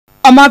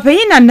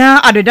Omapeyina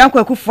na adedanko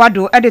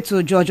akufuado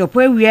edito George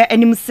Opoewie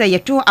anim se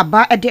yeto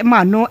aba ede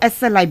ma no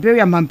ese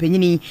Liberia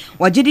mampanyini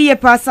wagidi ye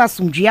pasa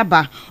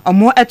asumdwiaba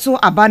omo eto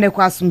aba ne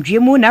kwa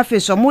asumdwiemu na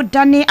afeso mo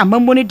dane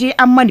amamoni de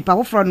ama nipa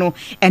hofro no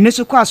ene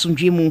so kwa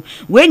asumdwiemu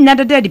we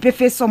nyadede de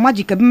pefeso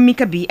magic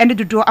mimika bi ene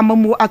dodo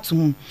amamu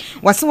atum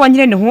wase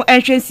wanyere ne ho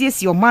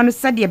enhwensiesi omano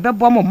sade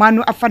bebo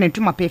amomano afa ne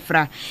ntoma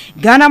pefra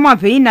Ghana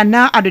mampeyina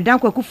na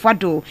adedanko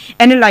akufuado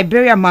ene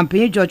Liberia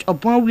mampenyi George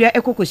Opoewie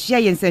ekokohia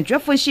ye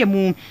nsentwefo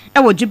hyiemu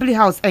ewo Jubilee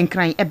House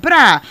enkran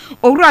ebra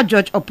owura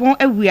George Opon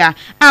ewia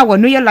a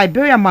wono ye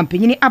Liberia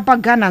mampanyini aba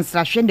Ghana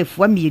nsrahwe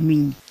nefua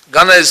mienu.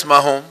 Ghana is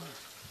my home,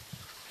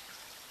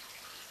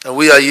 and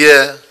we are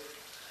here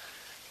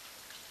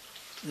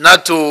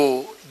not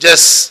to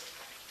just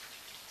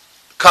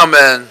come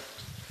and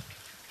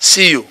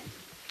see you,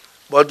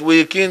 but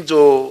we keen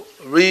to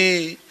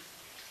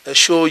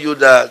reassure you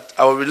that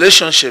our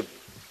relationship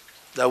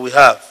that we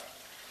have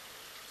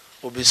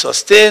will be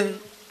sustained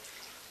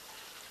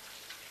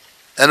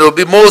and it will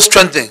be more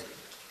strengthened.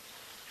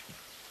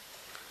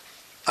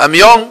 I'm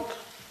young,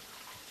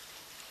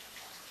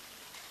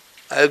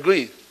 I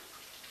agree,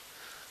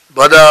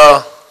 but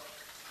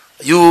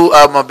you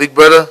are my big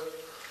brother,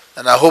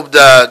 and I hope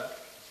that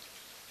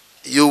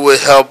you will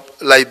help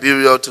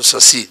Liberia to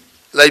succeed.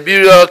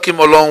 Liberia came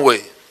a long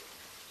way,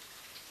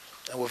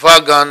 and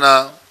without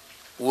Ghana,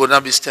 we would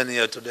not be standing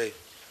here today.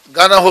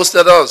 Ghana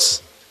hosted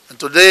us, and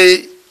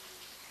today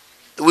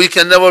we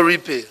can never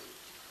repay.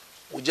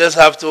 We just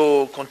have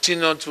to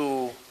continue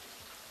to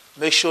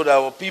make sure that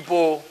our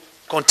people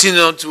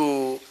continue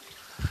to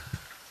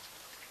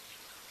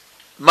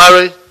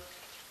marry,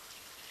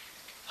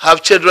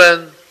 have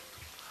children,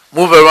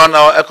 move around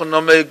our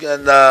economic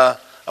and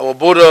our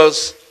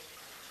borders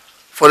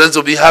for them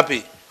to be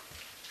happy.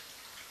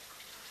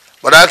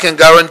 But I can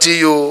guarantee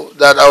you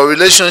that our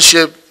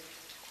relationship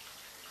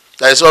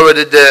that is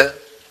already there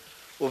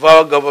with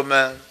our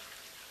government,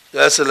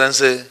 Your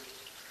Excellency,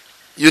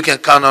 you can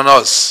count on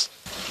us.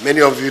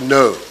 Many of you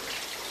know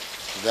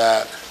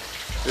that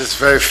this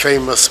very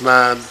famous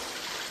man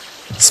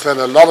spent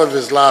a lot of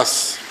his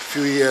last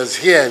few years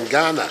here in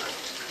Ghana.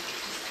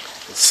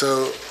 And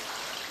so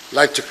I'd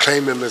like to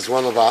claim him as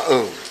one of our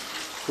own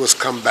who has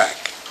come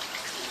back.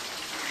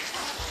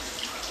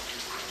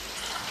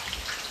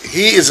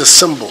 He is a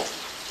symbol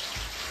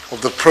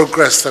of the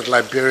progress that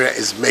Liberia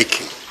is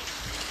making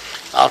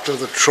after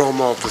the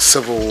trauma of the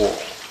Civil War.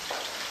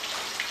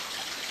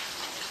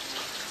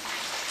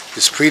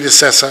 His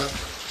predecessor,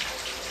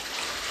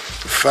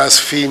 the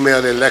first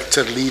female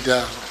elected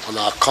leader on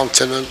our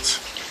continent,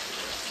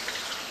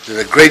 did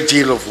a great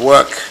deal of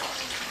work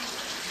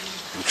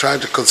in trying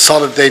to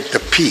consolidate the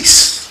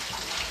peace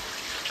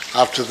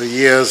after the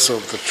years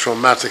of the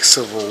traumatic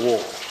Civil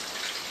War.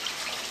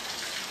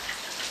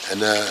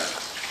 And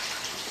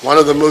one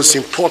of the most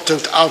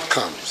important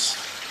outcomes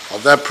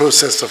of that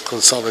process of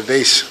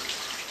consolidation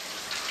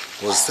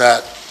was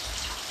that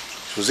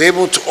she was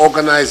able to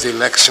organize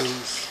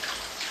elections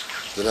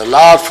that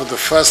allowed for the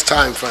first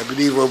time for, I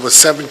believe, over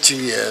 70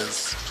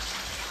 years,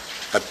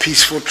 a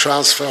peaceful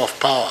transfer of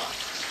power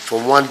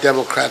from one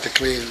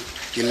democratically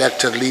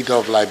elected leader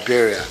of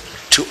Liberia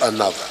to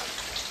another.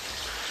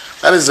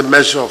 That is a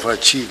measure of her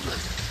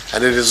achievement,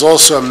 and it is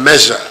also a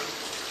measure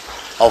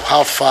of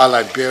how far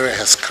Liberia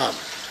has come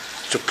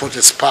to put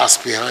its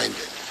past behind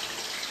it.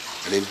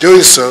 And in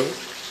doing so,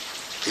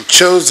 it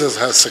chose as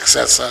her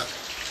successor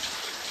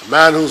a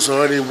man who's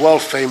already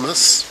world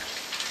famous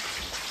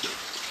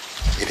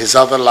in his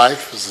other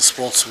life as a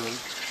sportsman,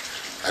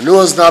 and who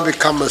has now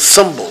become a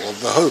symbol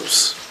of the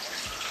hopes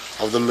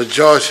of the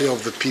majority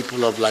of the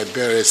people of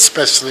Liberia,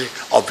 especially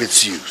of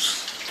its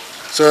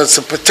youth. So it's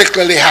a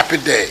particularly happy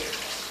day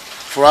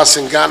for us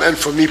in Ghana, and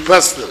for me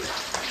personally,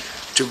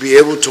 to be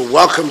able to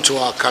welcome to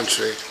our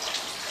country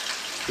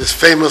this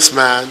famous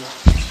man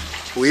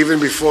who, even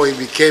before he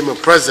became a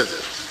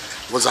president,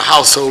 was a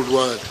household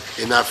word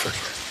in Africa.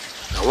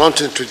 I want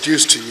to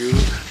introduce to you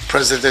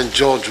President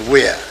George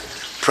Weah,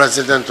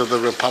 President of the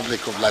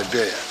Republic of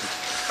Liberia.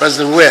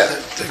 President Weah,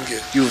 thank you.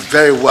 You're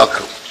very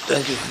welcome.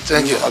 Thank you.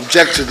 Thank you.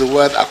 Object to the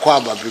word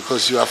Akwaba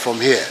because you are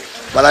from here,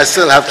 but I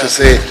still have to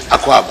say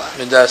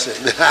Akwaba. And that's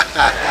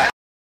it.